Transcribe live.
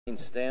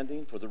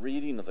Standing for the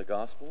reading of the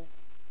gospel.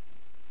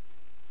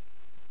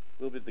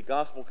 The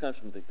gospel comes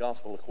from the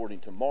gospel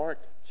according to Mark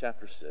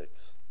chapter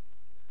 6.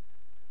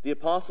 The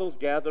apostles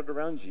gathered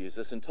around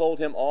Jesus and told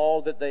him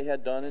all that they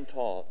had done and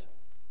taught.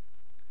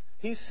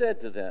 He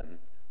said to them,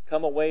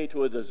 "Come away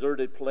to a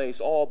deserted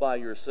place all by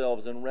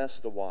yourselves and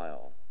rest a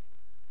while."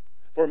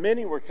 For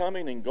many were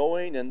coming and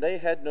going, and they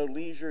had no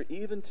leisure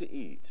even to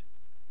eat.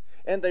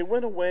 And they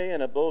went away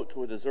in a boat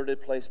to a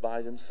deserted place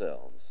by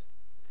themselves.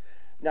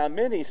 Now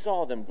many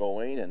saw them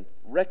going and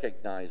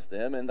recognized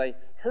them, and they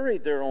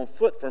hurried there on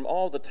foot from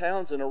all the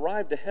towns and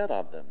arrived ahead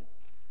of them.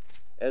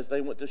 As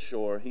they went to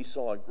shore, he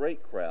saw a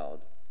great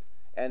crowd,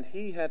 and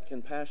he had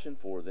compassion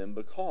for them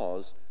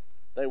because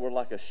they were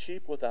like a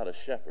sheep without a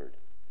shepherd.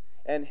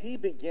 And he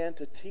began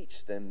to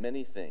teach them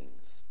many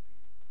things.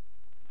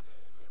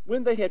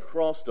 When they had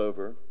crossed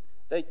over,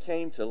 they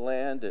came to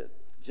land at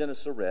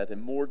Gennesaret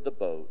and moored the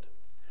boat.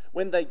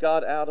 When they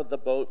got out of the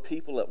boat,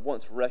 people at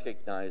once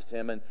recognized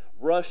him and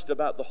rushed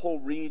about the whole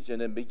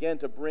region and began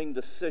to bring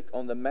the sick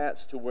on the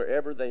mats to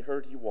wherever they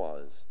heard he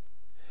was.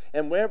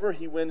 And wherever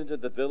he went into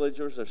the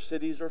villages or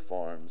cities or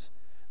farms,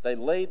 they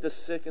laid the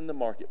sick in the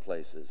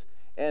marketplaces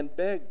and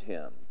begged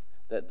him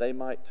that they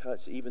might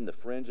touch even the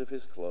fringe of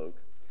his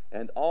cloak,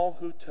 and all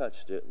who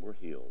touched it were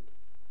healed.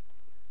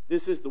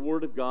 This is the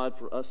word of God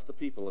for us, the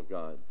people of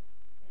God.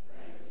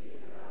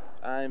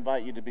 I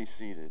invite you to be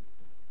seated.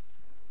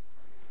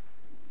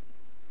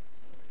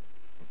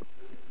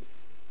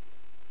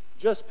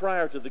 Just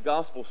prior to the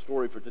gospel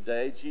story for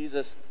today,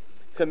 Jesus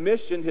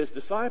commissioned his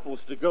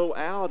disciples to go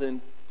out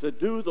and to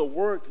do the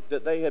work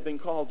that they had been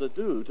called to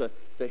do,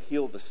 to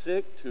heal the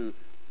sick, to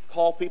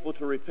call people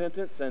to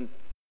repentance, and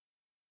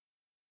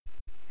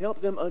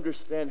help them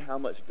understand how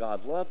much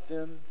God loved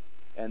them,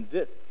 and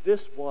that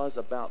this was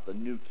about the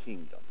new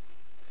kingdom.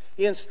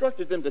 He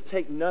instructed them to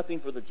take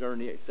nothing for the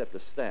journey except a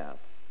staff.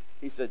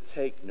 He said,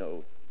 take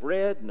no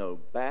bread, no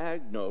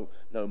bag, no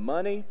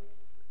money.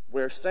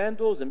 Wear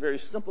sandals and very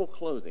simple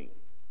clothing.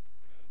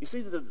 You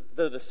see,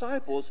 the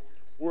disciples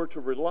were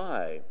to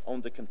rely on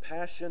the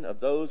compassion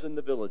of those in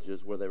the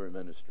villages where they were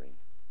ministering.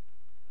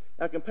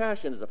 Now,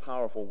 compassion is a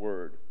powerful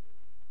word.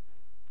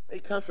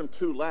 It comes from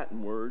two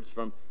Latin words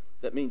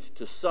that means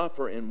to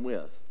suffer and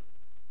with.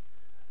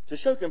 To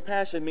show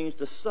compassion means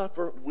to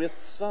suffer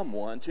with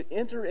someone, to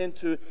enter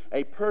into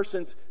a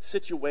person's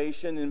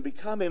situation and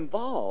become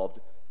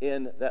involved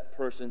in that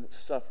person's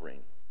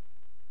suffering.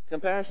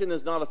 Compassion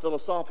is not a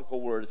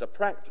philosophical word, it's a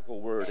practical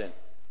word. And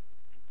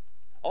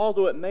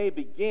although it may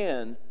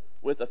begin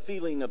with a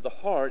feeling of the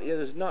heart, it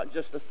is not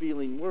just a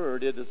feeling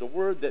word. It is a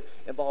word that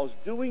involves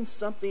doing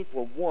something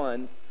for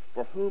one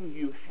for whom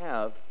you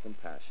have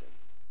compassion.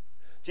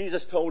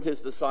 Jesus told his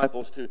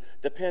disciples to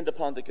depend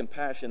upon the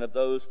compassion of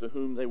those to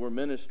whom they were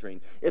ministering.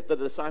 If the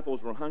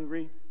disciples were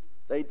hungry,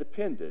 they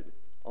depended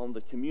on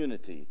the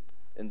community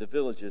in the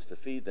villages to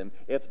feed them.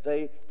 If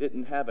they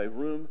didn't have a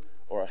room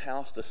or a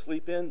house to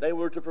sleep in, they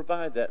were to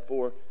provide that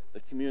for the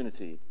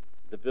community,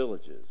 the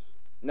villages.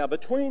 Now,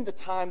 between the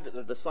time that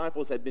the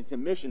disciples had been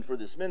commissioned for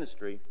this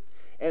ministry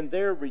and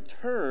their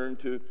return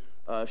to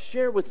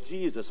share with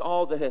Jesus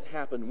all that had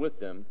happened with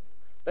them,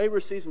 they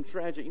received some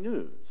tragic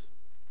news.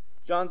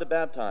 John the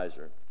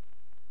Baptizer,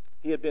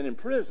 he had been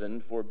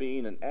imprisoned for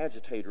being an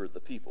agitator of the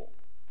people,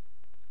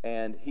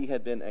 and he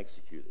had been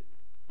executed.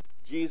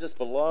 Jesus'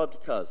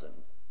 beloved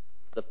cousin,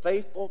 the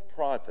faithful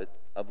prophet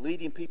of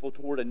leading people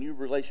toward a new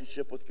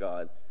relationship with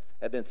God,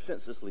 had been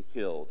senselessly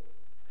killed.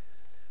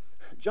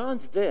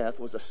 John's death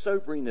was a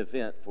sobering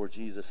event for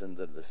Jesus and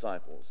the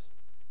disciples.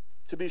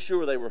 To be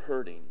sure, they were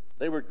hurting.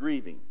 They were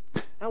grieving.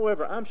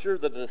 However, I'm sure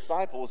that the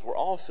disciples were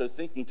also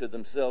thinking to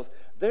themselves,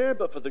 there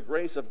but for the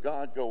grace of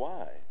God go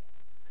I.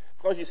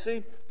 Because you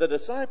see, the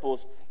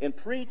disciples, in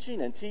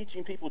preaching and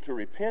teaching people to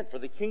repent for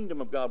the kingdom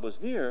of God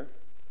was near,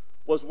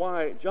 was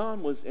why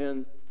John was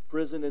in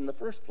prison in the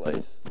first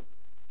place.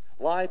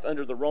 Life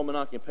under the Roman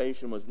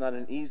occupation was not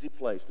an easy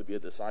place to be a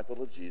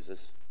disciple of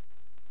Jesus.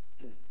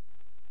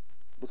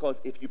 Because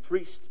if you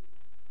preached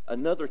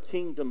another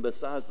kingdom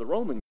besides the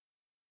Roman,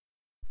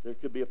 there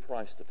could be a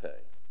price to pay.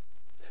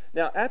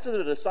 Now, after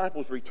the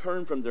disciples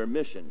returned from their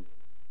mission,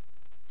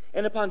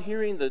 and upon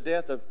hearing the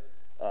death of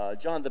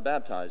John the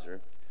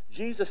Baptizer,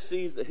 Jesus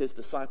sees that his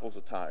disciples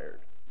are tired.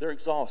 They're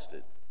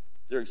exhausted.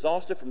 They're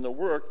exhausted from their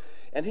work,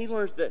 and he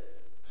learns that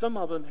some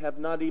of them have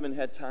not even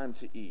had time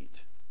to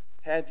eat.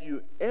 Have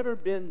you ever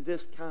been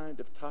this kind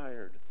of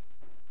tired?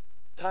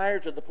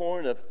 Tired to the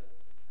point of,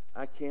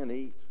 I can't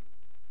eat.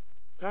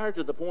 Tired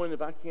to the point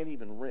of, I can't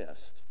even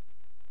rest.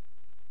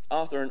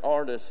 Author and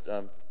artist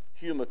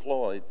Hugh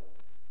MacLeod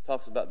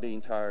talks about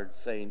being tired,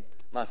 saying,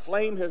 my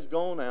flame has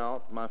gone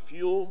out, my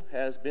fuel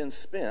has been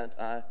spent,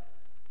 I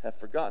have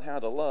forgot how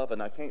to love,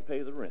 and I can't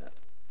pay the rent.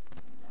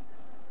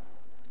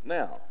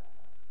 Now,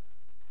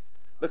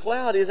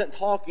 MacLeod isn't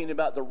talking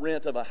about the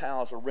rent of a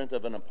house or rent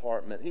of an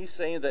apartment. He's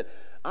saying that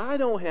I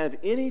don't have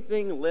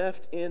anything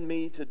left in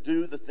me to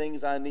do the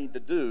things I need to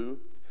do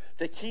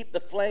to keep the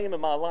flame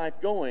of my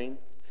life going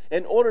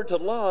in order to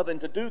love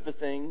and to do the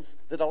things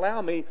that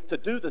allow me to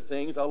do the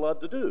things I love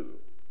to do.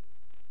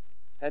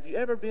 Have you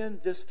ever been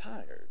this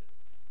tired?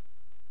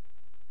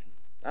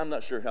 I'm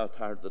not sure how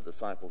tired the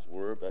disciples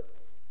were, but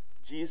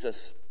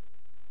Jesus,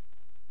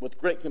 with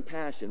great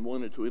compassion,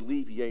 wanted to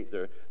alleviate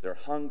their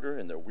hunger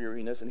and their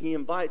weariness, and he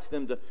invites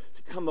them to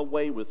come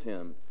away with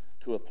him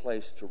to a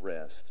place to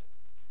rest.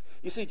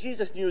 You see,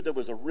 Jesus knew there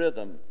was a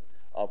rhythm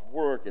of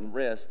work and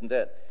rest, and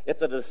that if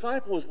the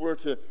disciples were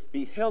to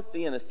be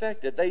healthy and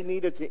effective, they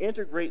needed to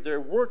integrate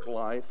their work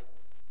life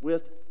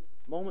with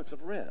moments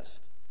of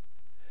rest.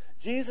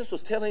 Jesus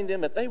was telling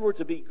them if they were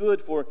to be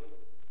good for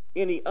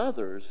any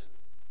others,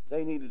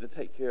 they needed to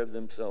take care of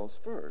themselves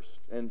first.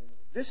 And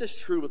this is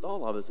true with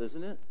all of us,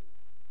 isn't it?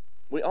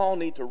 We all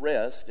need to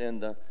rest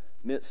in the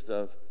midst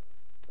of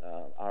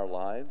our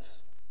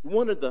lives.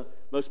 One of the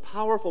most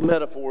powerful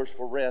metaphors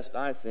for rest,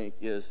 I think,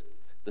 is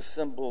the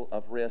symbol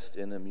of rest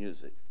in the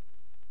music.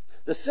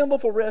 The symbol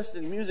for rest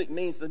in music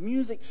means the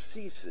music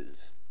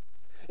ceases.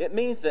 It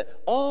means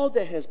that all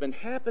that has been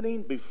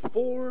happening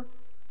before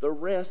the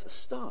rest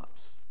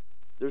stops.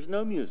 There's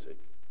no music.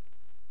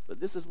 But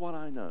this is what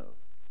I know.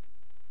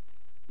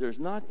 There's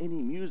not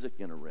any music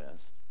in a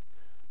rest,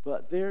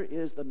 but there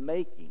is the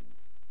making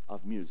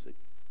of music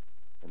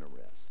in a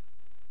rest.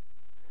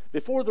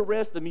 Before the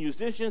rest, the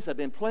musicians have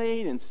been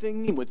playing and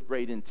singing with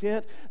great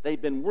intent. They've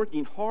been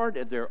working hard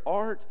at their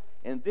art,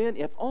 and then,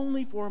 if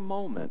only for a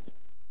moment,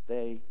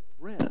 they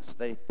rest.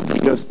 They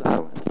go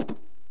silent.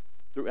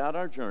 Throughout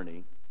our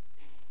journey,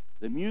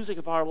 the music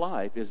of our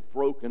life is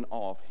broken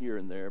off here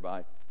and there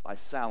by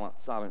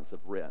silence of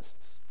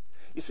rests.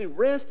 You see,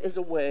 rest is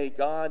a way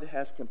God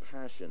has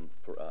compassion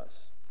for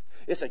us.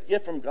 It's a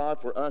gift from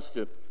God for us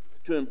to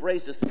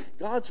embrace this.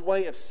 God's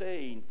way of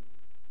saying,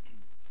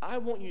 I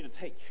want you to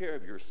take care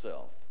of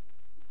yourself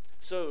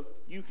so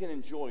you can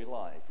enjoy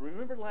life.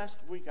 Remember last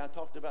week I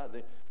talked about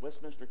the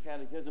Westminster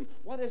Catechism.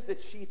 What is the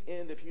chief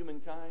end of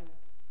humankind?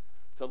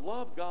 To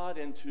love God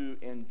and to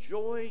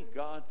enjoy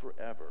God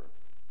forever.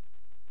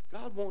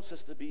 God wants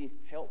us to be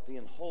healthy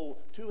and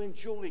whole, to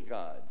enjoy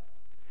God.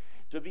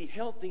 To be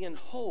healthy and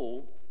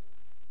whole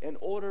in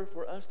order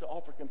for us to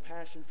offer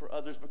compassion for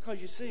others.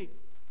 Because you see,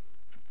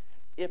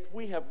 if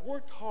we have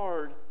worked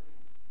hard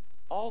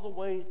all the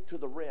way to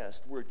the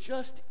rest, we're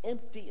just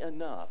empty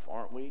enough,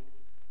 aren't we,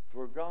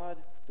 for God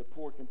to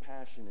pour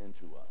compassion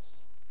into us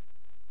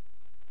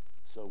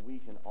so we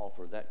can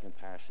offer that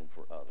compassion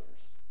for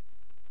others.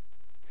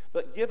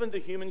 But given the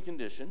human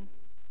condition,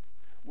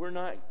 we're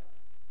not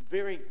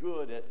very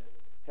good at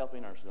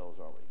helping ourselves,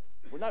 are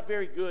we? We're not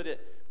very good at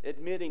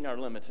admitting our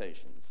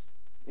limitations.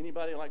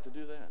 Anybody like to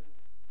do that?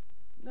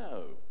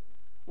 No,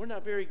 we're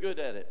not very good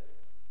at it.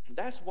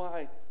 That's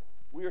why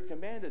we are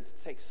commanded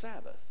to take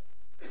Sabbath.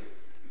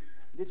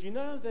 Did you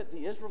know that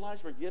the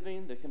Israelites were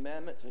given the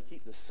commandment to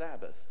keep the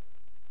Sabbath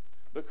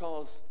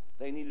because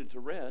they needed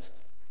to rest,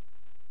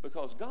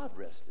 because God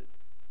rested?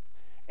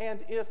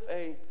 And if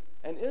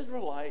an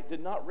Israelite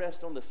did not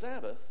rest on the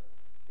Sabbath,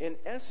 in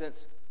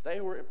essence,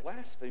 they were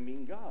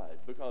blaspheming God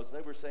because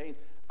they were saying,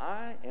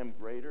 I am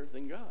greater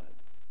than God.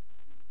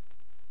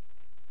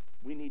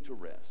 We need to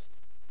rest.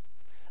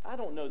 I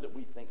don't know that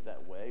we think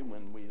that way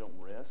when we don't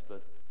rest,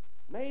 but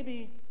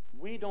maybe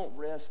we don't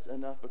rest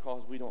enough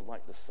because we don't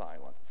like the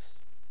silence.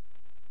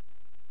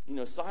 You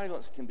know,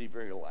 silence can be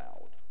very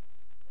loud.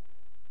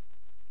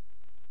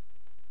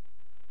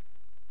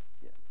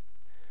 Yeah.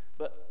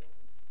 But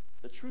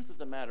the truth of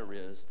the matter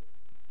is,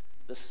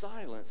 the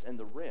silence and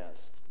the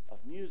rest of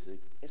music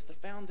is the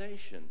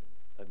foundation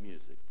of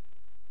music.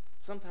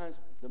 Sometimes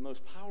the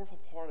most powerful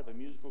part of a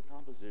musical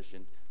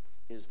composition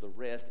is the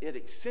rest. It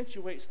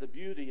accentuates the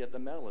beauty of the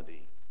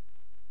melody.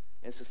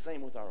 And it's the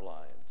same with our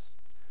lives.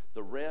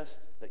 The rest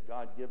that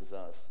God gives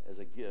us as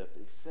a gift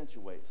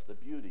accentuates the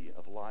beauty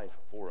of life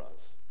for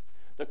us.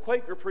 The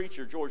Quaker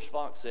preacher George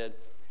Fox said,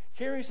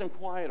 carry some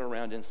quiet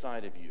around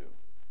inside of you.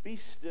 Be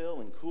still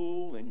and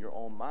cool in your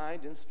own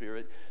mind and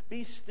spirit.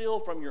 Be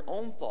still from your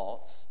own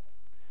thoughts.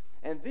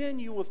 And then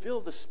you will feel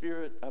the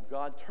Spirit of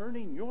God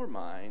turning your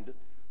mind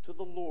to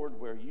the Lord,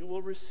 where you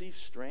will receive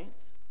strength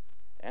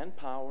and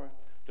power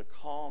to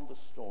calm the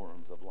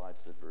storms of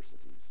life's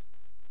adversities.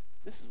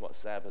 This is what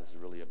Sabbath is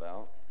really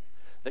about.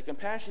 The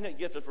compassionate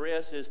gift of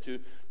rest is to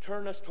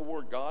turn us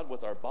toward God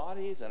with our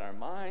bodies and our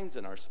minds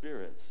and our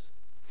spirits.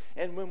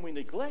 And when we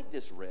neglect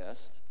this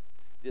rest,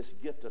 this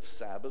gift of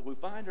Sabbath, we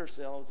find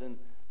ourselves in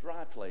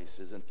dry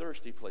places and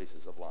thirsty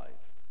places of life.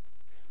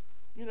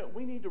 You know,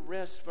 we need to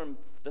rest from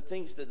the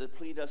things that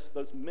deplete us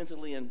both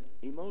mentally and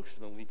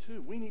emotionally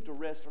too. We need to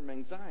rest from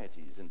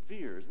anxieties and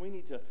fears. We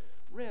need to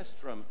rest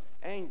from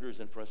angers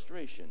and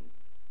frustration.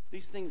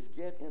 These things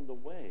get in the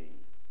way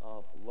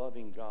of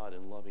loving God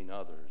and loving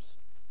others.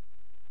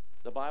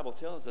 The Bible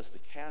tells us to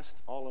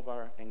cast all of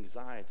our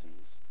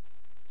anxieties,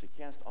 to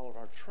cast all of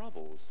our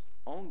troubles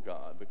on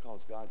God,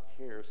 because God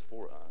cares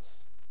for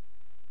us.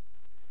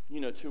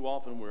 You know, too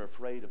often we're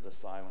afraid of the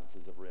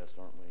silences of rest,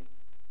 aren't we?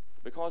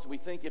 Because we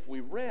think if we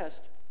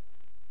rest,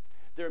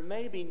 there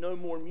may be no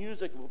more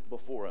music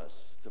before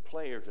us to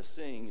play or to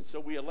sing. And so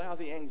we allow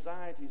the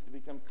anxieties to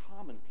become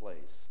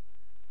commonplace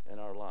in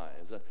our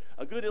lives.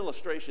 A good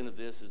illustration of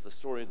this is the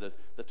story of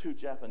the two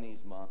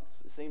Japanese monks.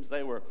 It seems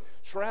they were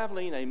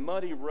traveling a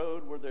muddy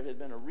road where there had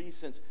been a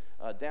recent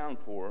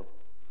downpour,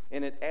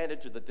 and it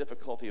added to the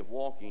difficulty of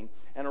walking.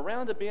 And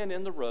around a bend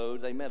in the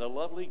road, they met a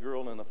lovely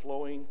girl in a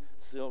flowing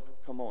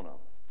silk kimono,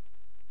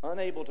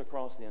 unable to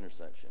cross the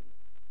intersection.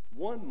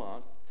 One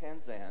monk,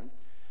 Tanzan,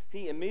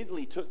 he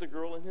immediately took the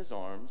girl in his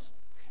arms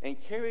and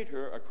carried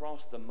her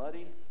across the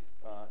muddy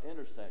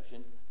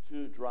intersection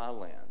to dry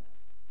land.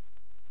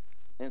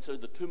 And so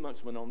the two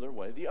monks went on their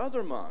way. The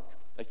other monk,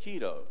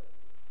 Aikido,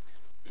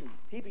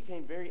 he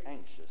became very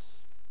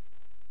anxious.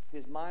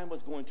 His mind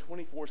was going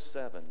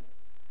 24/7.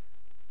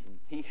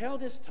 He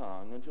held his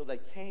tongue until they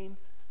came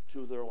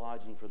to their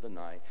lodging for the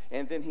night.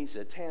 And then he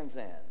said,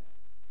 Tanzan,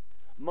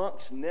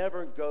 monks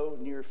never go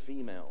near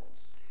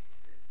females.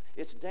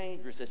 It's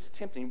dangerous. It's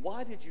tempting.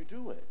 Why did you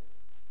do it?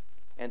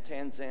 And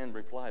Tanzan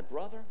replied,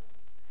 brother,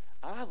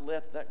 I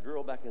left that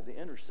girl back at the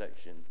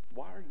intersection.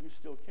 Why are you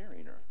still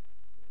carrying her?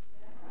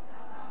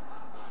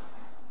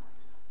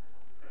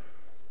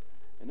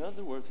 In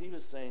other words, he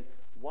was saying,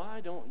 why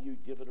don't you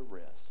give it a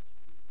rest?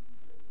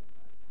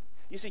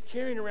 You see,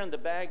 carrying around the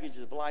baggage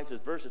of life's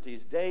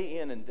adversities day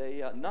in and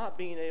day out, not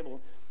being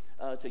able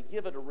to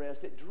give it a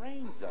rest, it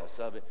drains us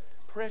of it,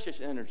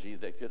 precious energy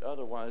that could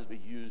otherwise be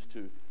used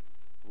to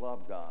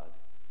love God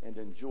and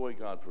enjoy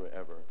God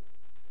forever,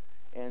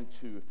 and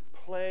to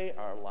play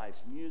our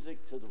life's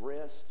music to the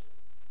rest.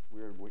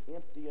 We're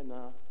empty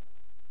enough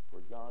for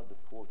God to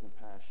pour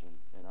compassion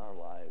in our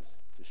lives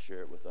to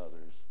share it with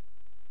others.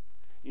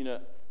 You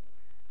know,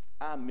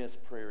 I miss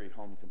Prairie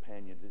Home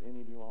Companion. Did any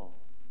of you all?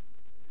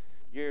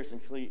 Garrison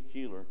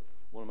Keillor,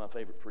 one of my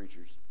favorite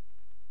preachers,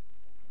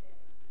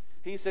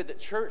 he said that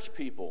church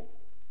people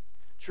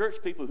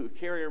who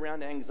carry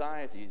around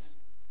anxieties,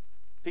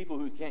 people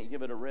who can't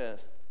give it a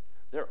rest,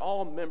 they're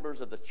all members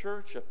of the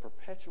church of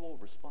perpetual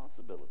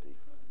responsibility.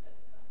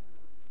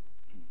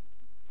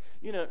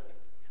 You know,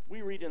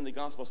 we read in the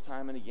Gospels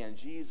time and again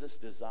Jesus'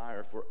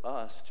 desire for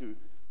us to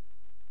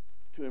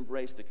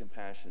embrace the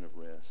compassion of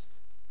rest.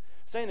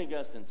 St.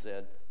 Augustine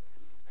said,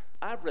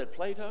 I've read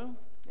Plato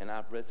and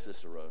I've read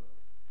Cicero.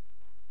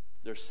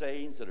 They're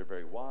sayings that are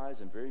very wise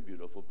and very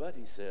beautiful, but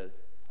he said,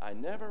 I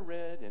never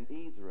read in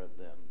either of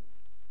them,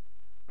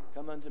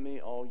 come unto me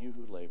all you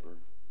who labor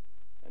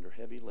and are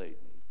heavy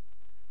laden,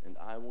 and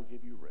I will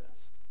give you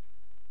rest.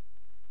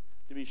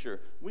 To be sure,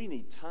 we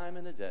need time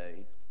in a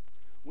day.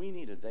 We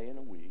need a day in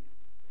a week.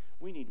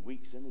 We need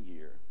weeks in a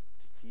year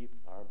to keep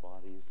our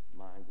bodies,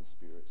 minds, and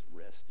spirits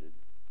rested.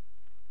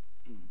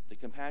 The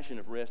compassion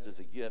of rest is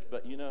a gift,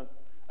 but you know,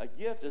 a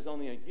gift is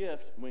only a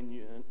gift when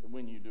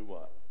you do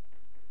what?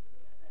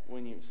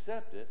 When you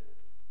accept it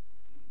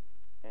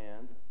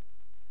and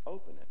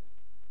open it.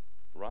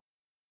 Right?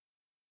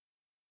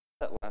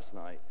 Last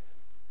night,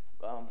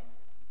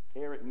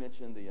 Eric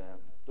mentioned the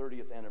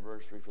 30th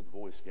anniversary for the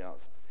Boy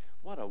Scouts.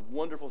 What a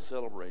wonderful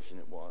celebration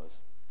it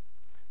was.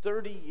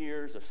 30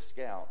 years of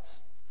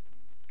Scouts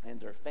and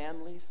their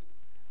families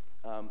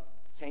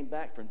came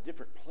back from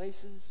different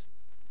places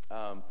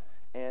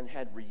and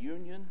had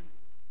reunion.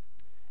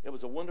 It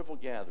was a wonderful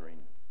gathering.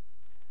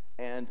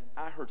 And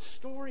I heard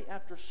story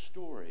after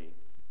story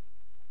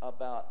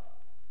about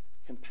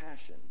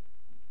compassion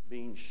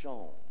being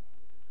shown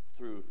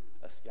through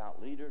a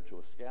scout leader to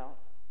a scout,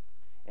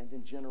 and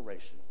then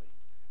generationally.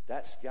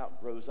 That scout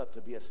grows up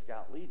to be a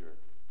scout leader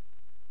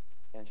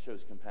and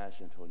shows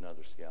compassion to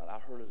another scout. I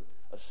heard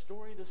a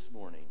story this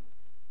morning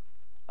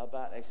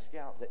about a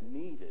scout that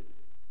needed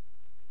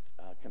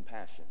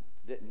compassion,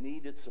 that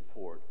needed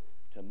support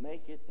to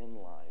make it in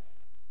life.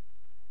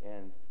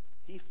 And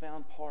he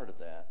found part of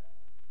that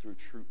through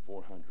Troop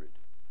 400.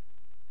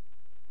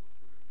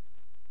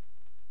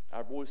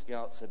 Our Boy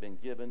Scouts have been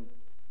given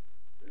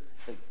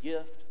the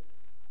gift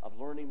of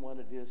learning what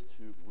it is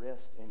to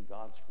rest in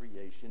God's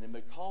creation. And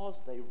because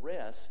they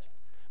rest,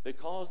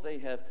 because they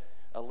have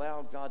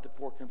allowed God to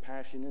pour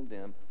compassion in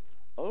them,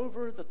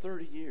 over the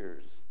 30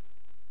 years,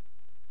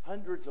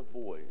 hundreds of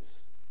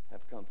boys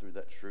have come through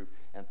that troop,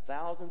 and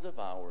thousands of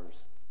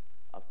hours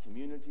of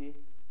community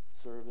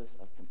service,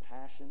 of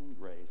compassion and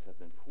grace have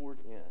been poured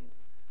in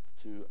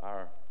to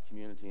our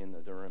community in the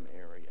Durham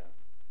area.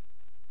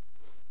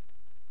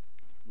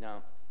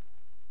 Now,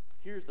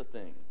 here's the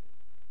thing.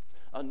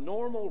 A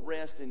normal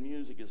rest in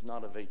music is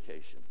not a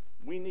vacation.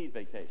 We need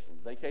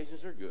vacations.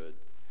 Vacations are good.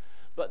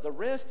 But the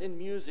rest in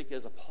music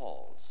is a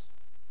pause.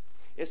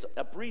 It's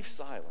a brief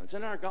silence.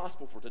 In our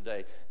gospel for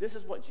today, this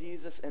is what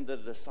Jesus and the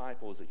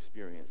disciples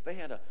experienced. They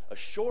had a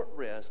short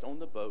rest on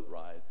the boat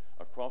ride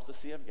across the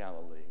Sea of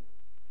Galilee.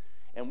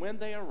 And when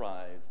they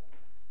arrived,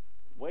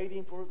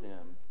 waiting for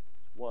them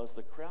was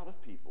the crowd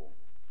of people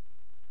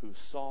who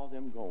saw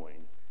them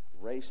going,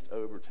 raced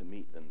over to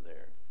meet them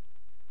there.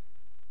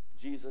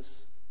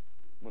 Jesus,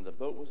 when the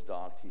boat was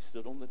docked, he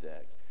stood on the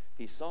deck.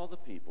 He saw the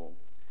people,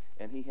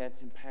 and he had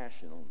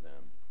compassion on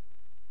them.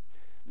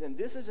 Then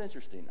this is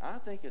interesting. I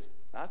think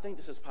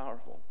this is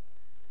powerful.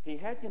 He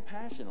had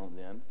compassion on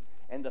them,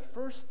 and the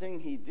first thing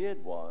he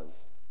did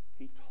was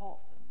he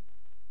taught them.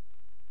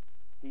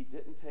 He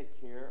didn't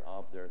take care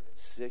of their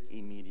sick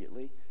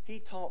immediately. He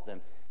taught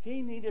them.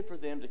 He needed for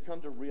them to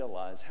come to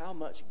realize how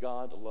much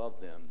God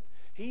loved them.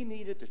 He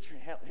needed to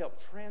help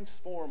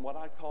transform what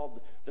I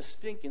called the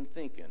stinking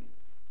thinking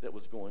that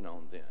was going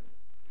on then.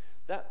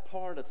 That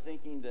part of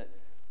thinking that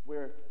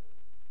where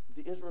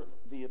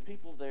the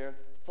people there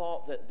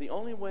thought that the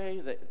only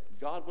way that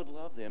God would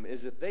love them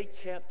is if they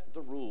kept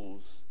the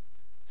rules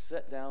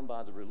set down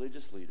by the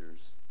religious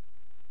leaders.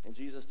 And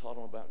Jesus taught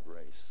them about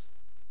grace.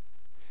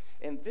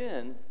 And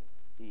then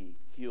he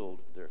healed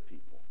their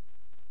people.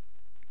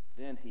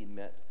 Then he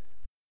met.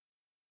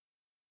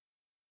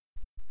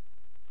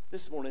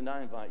 This morning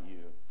I invite you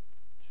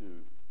to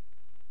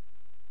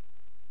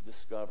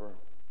discover,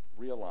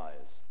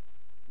 realize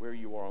where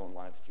you are on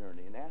life's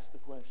journey and ask the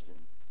question,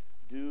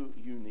 do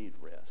you need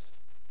rest?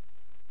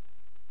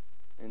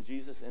 And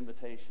Jesus'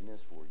 invitation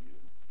is for you.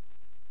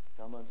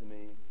 Come unto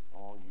me,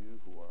 all you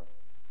who are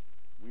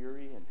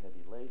weary and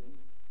heavy laden,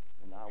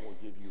 and I will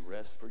give you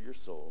rest for your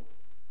soul.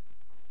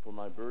 For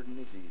my burden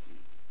is easy,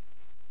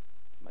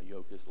 my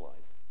yoke is light.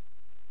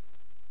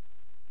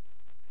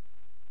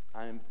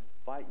 I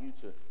invite you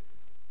to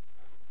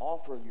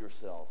offer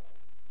yourself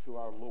to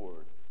our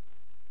Lord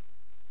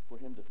for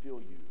him to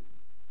fill you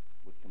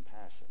with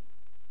compassion.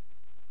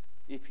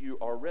 If you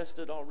are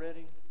rested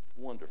already,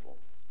 wonderful.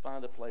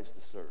 Find a place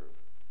to serve.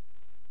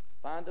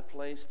 Find a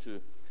place to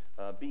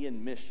be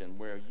in mission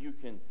where you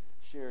can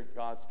share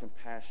God's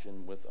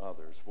compassion with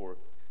others. For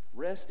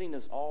resting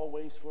is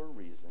always for a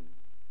reason.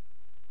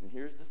 And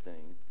here's the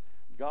thing.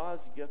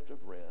 God's gift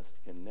of rest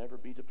can never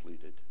be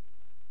depleted.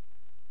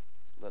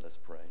 Let us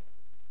pray.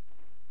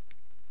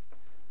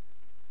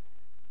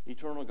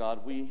 Eternal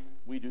God, we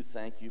do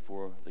thank you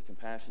for the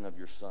compassion of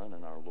your Son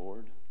and our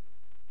Lord.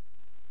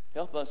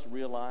 Help us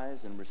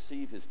realize and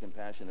receive his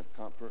compassion of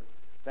comfort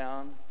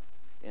found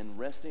in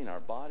resting our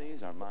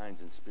bodies, our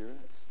minds, and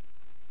spirits.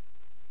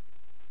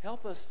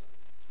 Help us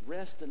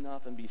rest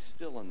enough and be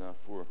still enough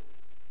for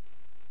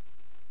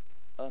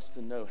us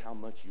to know how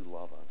much you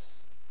love us.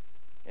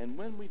 And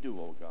when we do,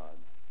 oh God,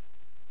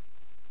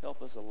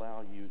 help us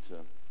allow you to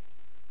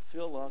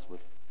fill us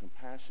with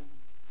compassion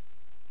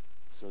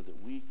so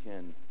that we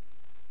can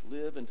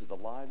live into the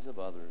lives of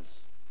others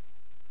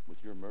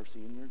with your mercy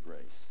and your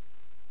grace.